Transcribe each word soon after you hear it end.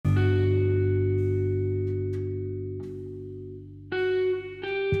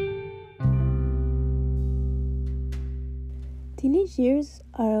Teenage years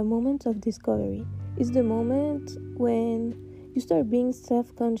are a moment of discovery. It's the moment when you start being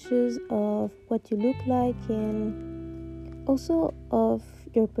self-conscious of what you look like and also of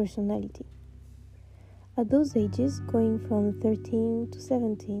your personality. At those ages, going from 13 to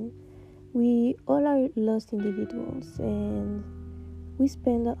 17, we all are lost individuals and we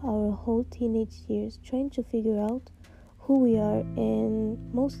spend our whole teenage years trying to figure out who we are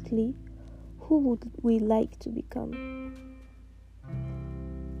and mostly who would we like to become.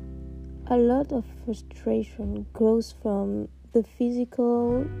 A lot of frustration grows from the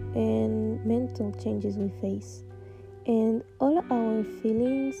physical and mental changes we face, and all our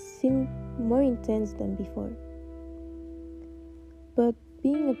feelings seem more intense than before. But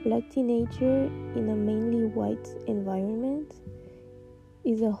being a black teenager in a mainly white environment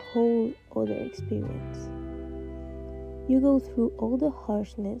is a whole other experience. You go through all the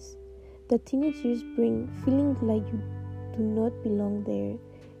harshness that teenage years bring, feeling like you do not belong there.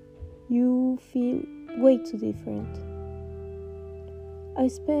 You feel way too different. I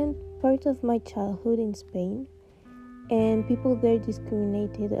spent part of my childhood in Spain, and people there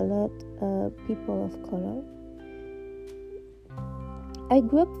discriminated a lot people of color. I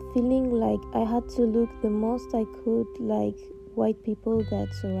grew up feeling like I had to look the most I could like white people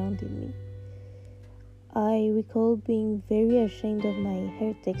that surrounded me. I recall being very ashamed of my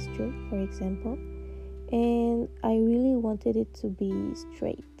hair texture, for example, and I really wanted it to be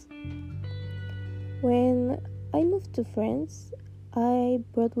straight. When I moved to France, I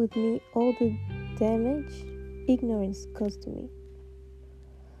brought with me all the damage ignorance caused to me.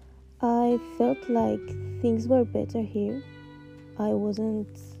 I felt like things were better here. I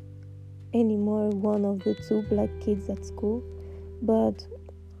wasn't anymore one of the two black kids at school, but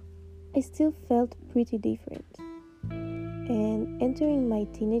I still felt pretty different. And entering my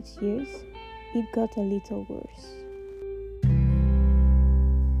teenage years, it got a little worse.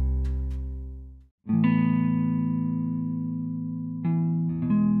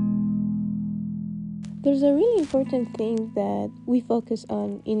 There's a really important thing that we focus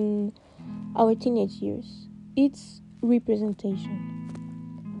on in our teenage years. It's representation.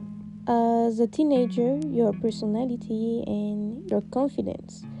 As a teenager, your personality and your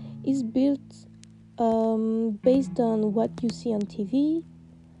confidence is built based on what you see on TV,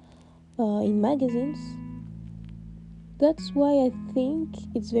 in magazines. That's why I think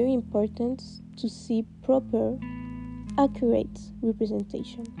it's very important to see proper, accurate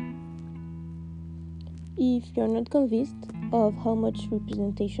representation. If you're not convinced of how much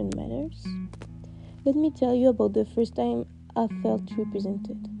representation matters, let me tell you about the first time I felt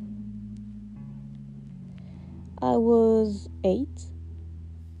represented. I was 8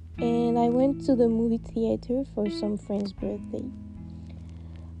 and I went to the movie theater for some friend's birthday.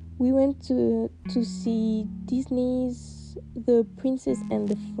 We went to see Disney's The Princess and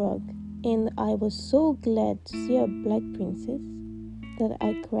the Frog, and I was so glad to see a black princess that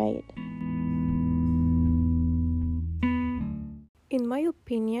I cried. In my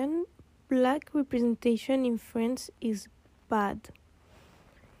opinion, black representation in France is bad.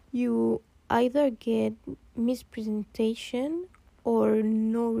 You either get misrepresentation or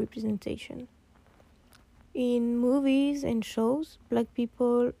no representation. In movies and shows, black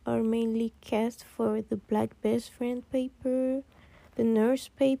people are mainly cast for the black best friend paper, the nurse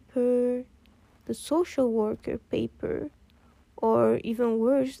paper, the social worker paper, or even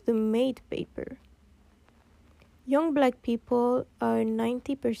worse, the maid paper. Young black people are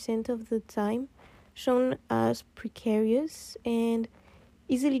 90% of the time shown as precarious and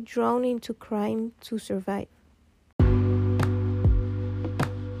easily drawn into crime to survive.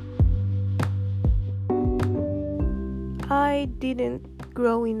 I didn't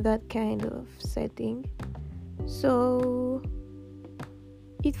grow in that kind of setting, so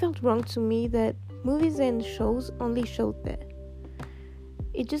it felt wrong to me that movies and shows only showed that.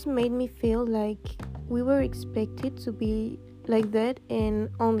 It just made me feel like we were expected to be like that and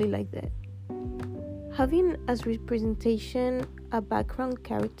only like that. Having as representation a background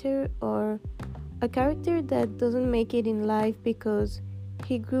character or a character that doesn't make it in life because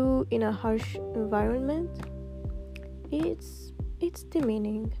he grew in a harsh environment, it's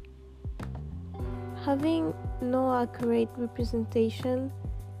demeaning. Having no accurate representation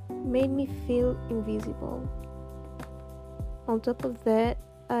made me feel invisible. On top of that,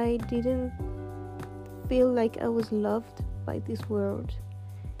 I didn't feel like I was loved by this world.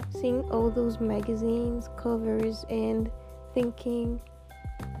 Seeing all those magazines, covers, and thinking,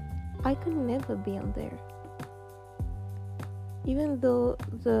 I could never be on there. Even though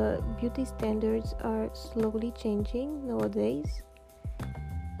the beauty standards are slowly changing nowadays,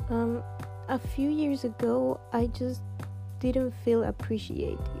 a few years ago I just didn't feel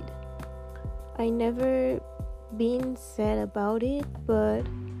appreciated. I never been sad about it, but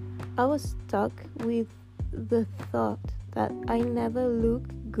I was stuck with the thought that I never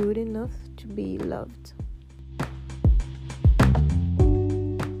looked good enough to be loved.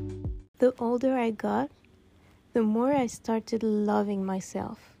 The older I got, the more I started loving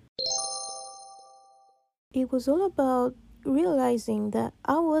myself. It was all about realizing that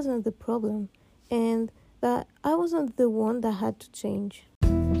I wasn't the problem and that I wasn't the one that had to change.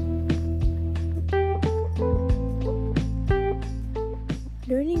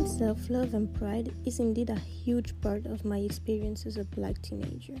 Learning self-love and pride is indeed a huge part of my experience as a Black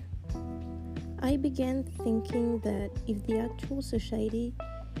teenager. I began thinking that if the actual society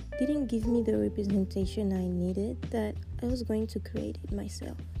didn't give me the representation I needed, that I was going to create it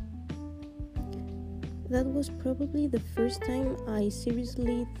myself. That was probably the first time I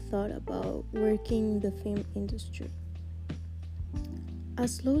seriously thought about working in the film industry. I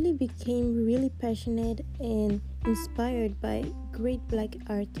slowly became really passionate and inspired by great Black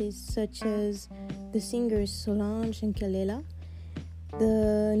artists such as the singers Solange and Kelela,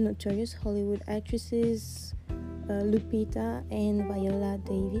 the notorious Hollywood actresses Lupita and Viola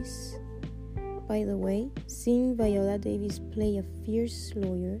Davis. By the way, seeing Viola Davis play a fierce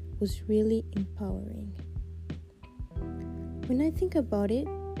lawyer was really empowering. When I think about it,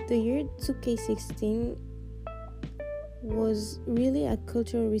 the year 2K16 was really a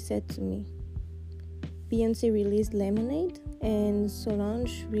cultural reset to me. Beyoncé released Lemonade and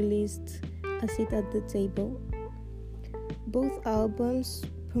Solange released A Seat at the Table. Both albums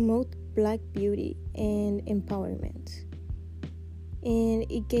promote Black beauty and empowerment, and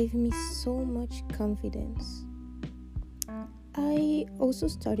it gave me so much confidence. I also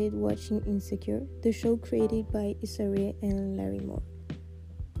started watching Insecure, the show created by Issa Rae and Larry Moore.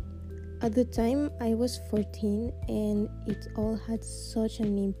 At the time, I was 14, and it all had such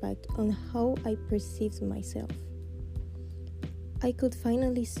an impact on how I perceived myself. I could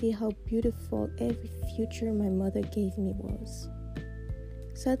finally see how beautiful every future my mother gave me was.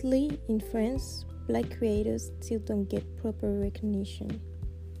 Sadly, in France, Black creators still don't get proper recognition.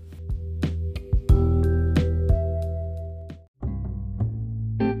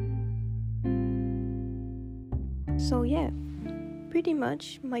 So yeah, pretty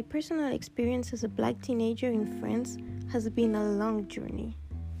much my personal experience as a Black teenager in France has been a long journey.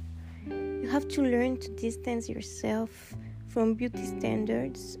 You have to learn to distance yourself from beauty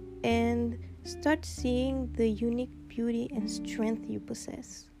standards and start seeing the unique beauty and strength you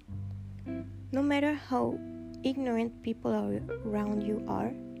possess. No matter how ignorant people around you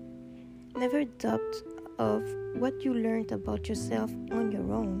are, never doubt of what you learned about yourself on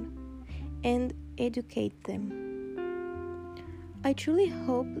your own and educate them. I truly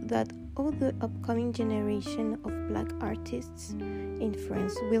hope that all the upcoming generation of Black artists in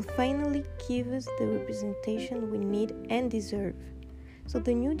France will finally give us the representation we need and deserve, so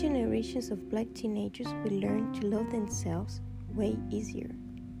the new generations of Black teenagers will learn to love themselves way easier.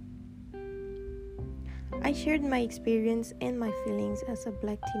 I shared my experience and my feelings as a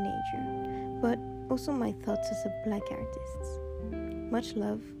Black teenager, but also my thoughts as a Black artist. Much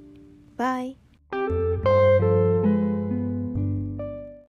love. Bye.